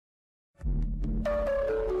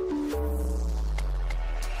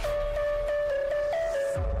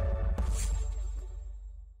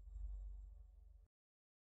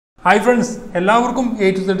Hi friends, എല്ലാവർക്കും A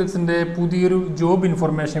to Z ന്റെ പുതിയൊരു ജോബ്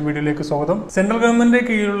ഇൻഫർമേഷൻ വീഡിയോയിലേക്ക് സ്വാഗതം. സെൻട്രൽ ഗവൺമെന്റിന്റെ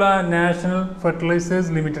കീഴിലുള്ള നാഷണൽ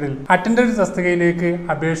ഫെർട്ടിലൈസേഴ്സ് ലിമിറ്റഡിൽ അറ്റൻഡന്റ് തസ്തികയിലേക്ക്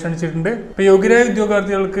അപേക്ഷ ക്ഷണിച്ചിട്ടുണ്ട്. ഇപ്പോൾ യോഗ്യരായ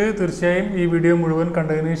ഉദ്യോഗാർത്ഥികൾക്ക് തീർച്ചയായും ഈ വീഡിയോ മുഴുവൻ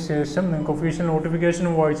കണ്ടതിന് ശേഷം നിങ്ങൾക്ക് ഒഫീഷ്യൽ നോട്ടിഫിക്കേഷൻ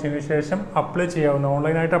വായിച്ചതിന് ശേഷം അപ്ലൈ ചെയ്യാവുന്ന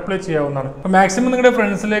ഓൺലൈനായിട്ട് അപ്ലൈ ചെയ്യാവുന്നതാണ്. അപ്പോൾ മാക്സിമം നിങ്ങളുടെ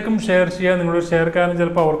ഫ്രണ്ട്സിലേക്കും ഷെയർ ചെയ്യുക. നിങ്ങളുടെ ഷെയർ കാരണം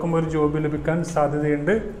ചിലപ്പോൾ അവർക്കും ഒരു ജോബ് ലഭിക്കാൻ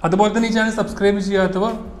സാധ്യതയുണ്ട്. അതുപോലെ തന്നെ ഈ ചാനൽ സബ്സ്ക്രൈബ്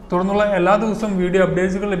ചെയ്യാത്തവർ തുടർന്നുള്ള എല്ലാ ദിവസവും വീഡിയോ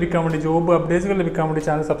അപ്ഡേറ്റ്സുകൾ ലഭിക്കാൻ വേണ്ടി ജോബ് അപ്ഡേറ്റ്സുകൾ ലഭിക്കാൻ വേണ്ടി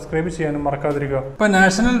ചാനൽ സബ്സ്ക്രൈബ് ചെയ്യാനും മറക്കാതിരിക്കുക. ഇപ്പോൾ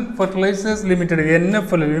നാഷണൽ ഫെർട്ടിലൈസേഴ്സ് ലിമിറ്റഡ്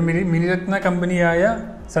NFL ഒരു മിനി-രത്ന കമ്പനിയായ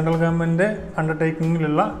central government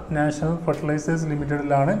അണ്ടർടേക്കിങ്ങിലുള്ള national fertilisers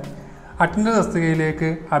ലിമിറ്റഡിലാണ് attender തസ്തികയിലേക്ക്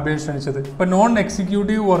അപേക്ഷ ക്ഷണിച്ചത്. ഇപ്പോൾ നോൺ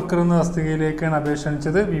എക്സിക്യൂട്ടീവ് വർക്കർ എന്ന തസ്തികയിലേക്കാണ് അപേക്ഷ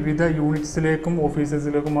ക്ഷണിച്ചത്. വിവിധ യൂണിറ്റ്സിലേക്കും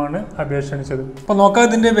ഓഫീസേഴ്സിലേക്കുമാണ് അപേക്ഷ ക്ഷണിച്ചത്. അപ്പോൾ നോക്കാം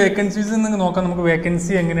ഇതിൻ്റെ വേക്കൻസീസ് നോക്കാം. നമുക്ക്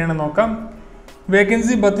വേക്കൻസി എങ്ങനെയാണ് നോക്കാം.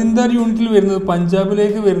 വേക്കൻസി ബത്തിന്ദാർ യൂണിറ്റിൽ വരുന്നത്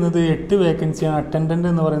പഞ്ചാബിലേക്ക് വരുന്നത് 8 വേക്കൻസിയാണ്. അറ്റൻഡന്റ്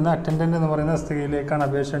എന്ന് പറയുന്ന തസ്തികയിലേക്കാണ്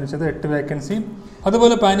അപേക്ഷ ക്ഷണിച്ചത് 8 വേക്കൻസി.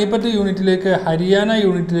 അതുപോലെ പാനിപ്പറ്റ് യൂണിറ്റിലേക്ക് ഹരിയാന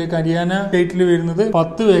സ്റ്റേറ്റിൽ വരുന്നത്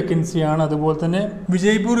 10 വേക്കൻസിയാണ്. അതുപോലെ തന്നെ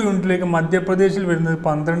വിജയ്പൂർ യൂണിറ്റിലേക്ക് മധ്യപ്രദേശിൽ വരുന്നത്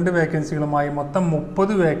 12 വേക്കൻസികളുമായി മൊത്തം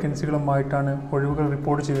 30 വേക്കൻസികളുമായിട്ടാണ് ഒഴിവുകൾ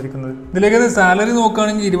റിപ്പോർട്ട് ചെയ്തിരിക്കുന്നത്. ഇതിലേക്ക് സാലറി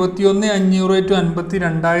നോക്കുകയാണെങ്കിൽ 21,500 to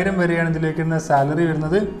 52,000 വരെയാണ് ഇതിലേക്ക് സാലറി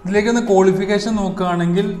വരുന്നത്. ഇതിലേക്ക് ക്വാളിഫിക്കേഷൻ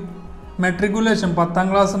നോക്കുകയാണെങ്കിൽ മെട്രിക്കുലേഷൻ 10ാം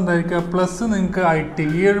ക്ലാസ് ഉണ്ടായിരിക്കുക പ്ലസ് നിങ്ങൾക്ക് IT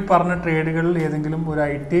ഈ പറഞ്ഞ ട്രേഡുകളിൽ ഏതെങ്കിലും ഒരു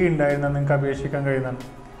IT ഉണ്ടായിരുന്നാൽ നിങ്ങൾക്ക് അപേക്ഷിക്കാൻ കഴിയുന്നതാണ്.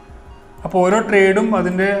 അപ്പോൾ ഓരോ ട്രേഡും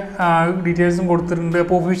അതിൻ്റെ ഡീറ്റെയിൽസും കൊടുത്തിട്ടുണ്ട്.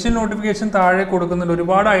 അപ്പോൾ ഒഫീഷ്യൽ നോട്ടിഫിക്കേഷൻ താഴെ കൊടുക്കുന്നുണ്ട്.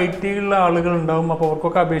 ഒരുപാട് IT ഉള്ള ആളുകൾ ഉണ്ടാവും. അപ്പോൾ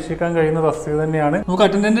അവർക്കൊക്കെ അപേക്ഷിക്കാൻ കഴിയുന്ന തസ്തിക തന്നെയാണ്. നമുക്ക്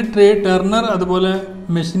അറ്റൻഡന്റ് ട്രേഡ് ടർണർ, അതുപോലെ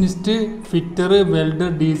machinist, fitter, welder,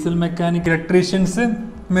 diesel mechanic, electricians,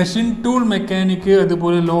 machine tool mechanic,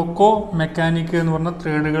 അതുപോലെ ലോക്കോ മെക്കാനിക്ക് എന്ന് പറഞ്ഞ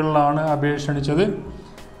ട്രേഡുകളിലാണ് അപേക്ഷ ക്ഷണിച്ചത്.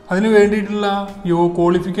 അതിന് വേണ്ടിയിട്ടുള്ള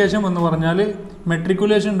ക്വാളിഫിക്കേഷൻ എന്ന് പറഞ്ഞാൽ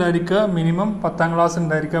മെട്രിക്കുലേഷൻ ഉണ്ടായിരിക്കുക, മിനിമം 10ാം ക്ലാസ്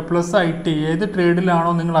ഉണ്ടായിരിക്കുക പ്ലസ് IT. ഏത്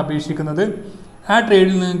ട്രേഡിലാണോ നിങ്ങൾ അപേക്ഷിക്കുന്നത് ആ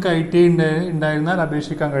ട്രേഡിൽ നിങ്ങൾക്ക് IT ഉണ്ടായിരുന്നാൽ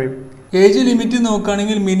അപേക്ഷിക്കാൻ കഴിയും. ഏജ് ലിമിറ്റ്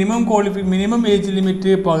നോക്കുകയാണെങ്കിൽ മിനിമം ഏജ് ലിമിറ്റ്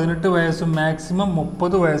 18 വയസ്സും മാക്സിമം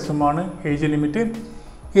 30 വയസ്സുമാണ് ഏജ് ലിമിറ്റ്.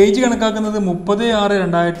 ഏജ് കണക്കാക്കുന്നത്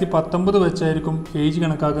 30/6/2019 വെച്ചായിരിക്കും ഏജ്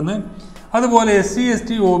കണക്കാക്കുന്നത്. അതുപോലെ SC ST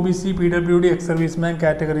OBC PWD ex serviceman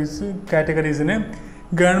കാറ്റഗറീസിന്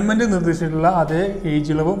government നിർദ്ദേശിച്ചിട്ടുള്ള അതേ ഏജ്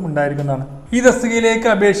ഇളവും ഉണ്ടായിരിക്കുന്നതാണ്. ഈ തസ്തികയിലേക്ക്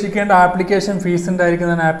അപേക്ഷിക്കേണ്ട ആപ്ലിക്കേഷൻ ഫീസ്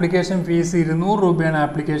ഉണ്ടായിരിക്കുന്നതാണ്. ആപ്ലിക്കേഷൻ ഫീസ് 200 രൂപയാണ്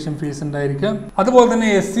ആപ്ലിക്കേഷൻ ഫീസ് ഉണ്ടായിരിക്കുക. അതുപോലെ തന്നെ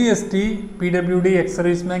SC ST PWD ex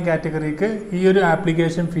serviceman കാറ്റഗറിക്ക് ഈ ഒരു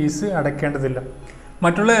ആപ്ലിക്കേഷൻ ഫീസ് അടയ്ക്കേണ്ടതില്ല.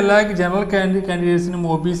 മറ്റുള്ള എല്ലാ ജനറൽ കാൻഡിഡേറ്റ്സിനും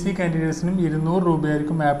OBC കാൻഡിഡേറ്റ്സിനും 200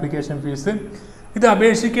 രൂപയായിരിക്കും ആപ്ലിക്കേഷൻ ഫീസ്. ഇത്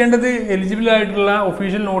അപേക്ഷിക്കേണ്ടത് എലിജിബിൾ ആയിട്ടുള്ള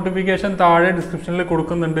ഒഫീഷ്യൽ നോട്ടിഫിക്കേഷൻ താഴെ ഡിസ്ക്രിപ്ഷനിൽ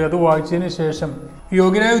കൊടുക്കുന്നുണ്ട്. അത് വായിച്ചതിന് ശേഷം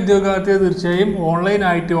യോഗ്യരായ ഉദ്യോഗാർത്ഥിയെ തീർച്ചയായും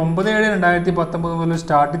ഓൺലൈനായിട്ട് 9/7/2019 മുതൽ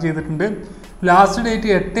സ്റ്റാർട്ട് ചെയ്തിട്ടുണ്ട്. ലാസ്റ്റ് ഡേറ്റ്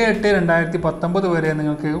 8/8/2019 വരെ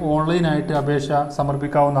നിങ്ങൾക്ക് ഓൺലൈനായിട്ട് അപേക്ഷ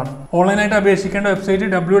സമർപ്പിക്കാവുന്നതാണ്. ഓൺലൈനായിട്ട് അപേക്ഷിക്കേണ്ട വെബ്സൈറ്റ്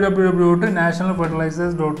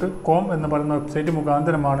www.nationalfertilizers.com എന്ന് പറയുന്ന വെബ്സൈറ്റ്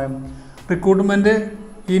മുഖാന്തരമാണ്. റിക്രൂട്ട്മെൻറ്റ്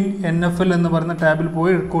ഇൻ NFL എന്ന് പറയുന്ന ടാബിൽ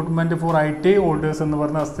പോയി റിക്രൂട്ട്മെൻറ്റ് ഫോർ IT ഹോൾഡേഴ്സ് എന്ന്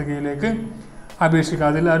പറയുന്ന തസ്തികയിലേക്ക് അപേക്ഷിക്കുക.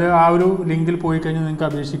 അതിൽ ആ ഒരു ലിങ്കിൽ പോയി കഴിഞ്ഞാൽ നിങ്ങൾക്ക്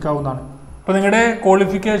അപേക്ഷിക്കാവുന്നതാണ്. അപ്പോൾ നിങ്ങളുടെ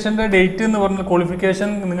ക്വാളിഫിക്കേഷൻ്റെ ഡേറ്റ് എന്ന് പറഞ്ഞാൽ ക്വാളിഫിക്കേഷൻ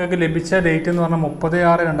നിങ്ങൾക്ക് ലഭിച്ച ഡേറ്റ് എന്ന് പറഞ്ഞാൽ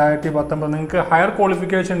 30/6/2019. നിങ്ങൾക്ക് ഹയർ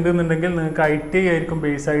ക്വാളിഫിക്കേഷൻ ഉണ്ടെന്നുണ്ടെങ്കിൽ നിങ്ങൾക്ക് IT ആയിരിക്കും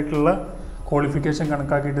ബേസ് ആയിട്ടുള്ള ക്വാളിഫിക്കേഷൻ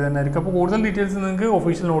കണക്കാക്കിയിട്ട് തന്നെ ആയിരിക്കും. അപ്പോൾ കൂടുതൽ ഡീറ്റെയിൽസ് നിങ്ങൾക്ക്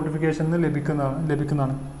ഒഫീഷ്യൽ നോട്ടിഫിക്കേഷനിൽ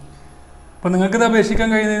ലഭിക്കുന്നതാണ്. അപ്പോൾ നിങ്ങൾക്കിത് അപേക്ഷിക്കാൻ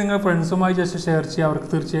കഴിയുന്നത് നിങ്ങൾ ഫ്രണ്ട്സുമായി ജസ്റ്റ് ഷെയർ ചെയ്യുക. അവർക്ക്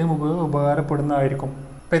തീർച്ചയായും ഉപകാരപ്പെടുന്നതായിരിക്കും.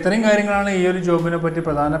 അപ്പോൾ ഇത്രയും കാര്യങ്ങളാണ് ഈ ഒരു ജോബിനെ പറ്റി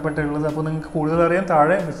പ്രധാനപ്പെട്ടുള്ളത്. അപ്പോൾ നിങ്ങൾക്ക് കൂടുതൽ അറിയാൻ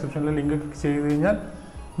താഴെ ഡിസ്ക്രിപ്ഷനിൽ ലിങ്ക് ചെയ്ത് കഴിഞ്ഞാൽ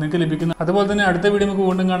നിങ്ങൾക്ക് ലഭിക്കുന്നത്. അതുപോലെ തന്നെ അടുത്ത വീഡിയോ നമുക്ക്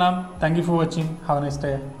വീണ്ടും കാണാം. Thank you for watching. Have A nice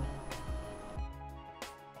day.